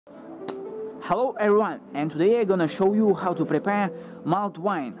Hello everyone, and today I'm gonna show you how to prepare mulled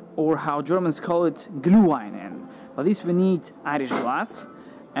wine, or how Germans call it Glühwein. And for this we need Irish glass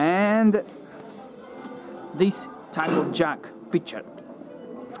and this type of jug, pitcher.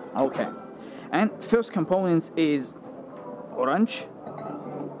 Okay, and first components is orange,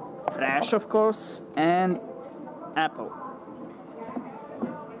 fresh of course, and apple.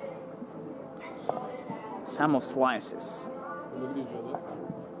 Some of slices.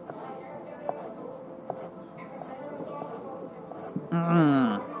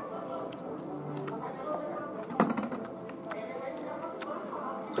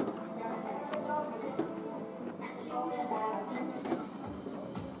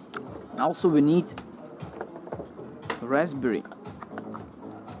 Also we need raspberry.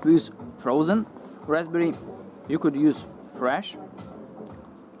 We use frozen raspberry, you could use fresh.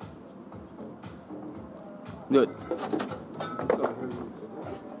 Good.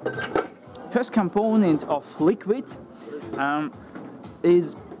 First component of liquid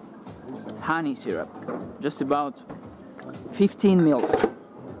is honey syrup, just about 15 mils.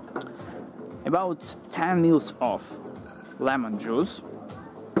 About 10 mils of lemon juice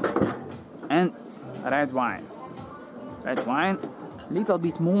and red wine. Red wine, little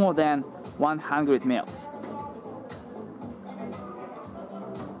bit more than 100 mils.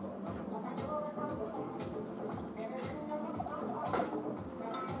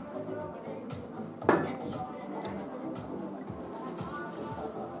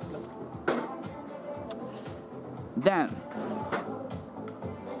 Then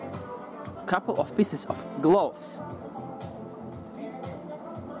a couple of pieces of cloves.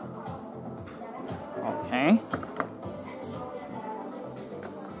 Okay.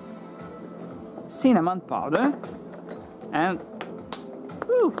 Cinnamon powder and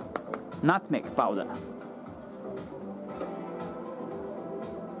nutmeg powder.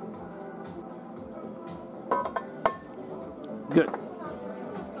 Good.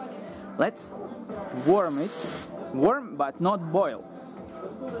 Let's warm it. Warm but not boil.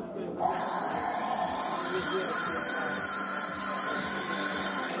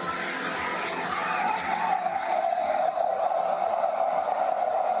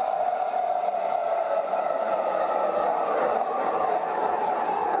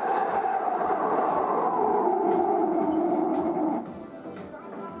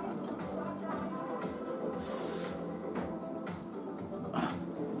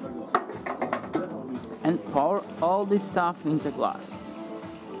 And pour all this stuff into glass.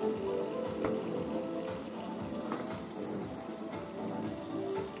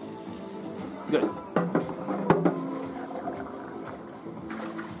 Good.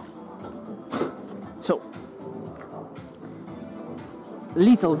 So,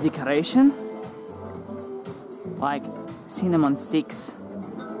 little decoration, like cinnamon sticks,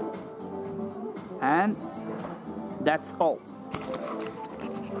 and that's all.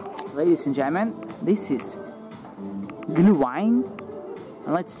 Ladies and gentlemen, this is Glühwein,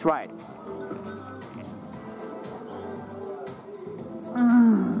 and let's try it.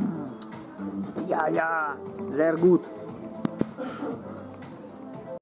 Ja, sehr gut.